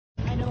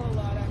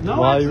No,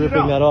 Why are you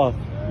ripping that off?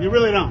 You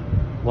really don't.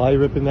 Why are you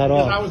ripping that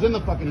Because off? I was in the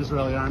fucking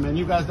Israeli army, and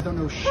you guys don't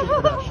know shit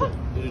about shit.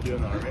 Did you do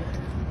in the army?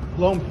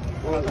 Blow me.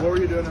 What were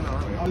you doing in the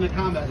army? I'm the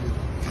combat unit.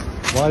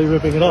 Why are you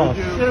ripping it off?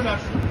 Shit about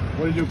shit.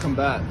 What did you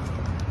combat?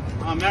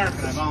 I'm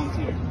American. I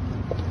volunteered.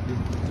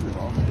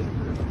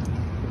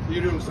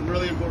 You're doing some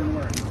really important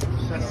work.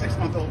 That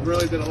 6-month-old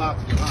really did a lot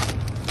to you, huh?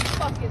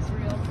 Fuck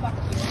Israel. Fuck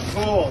you.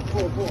 Cool.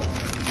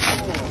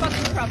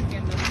 Fucking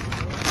propaganda.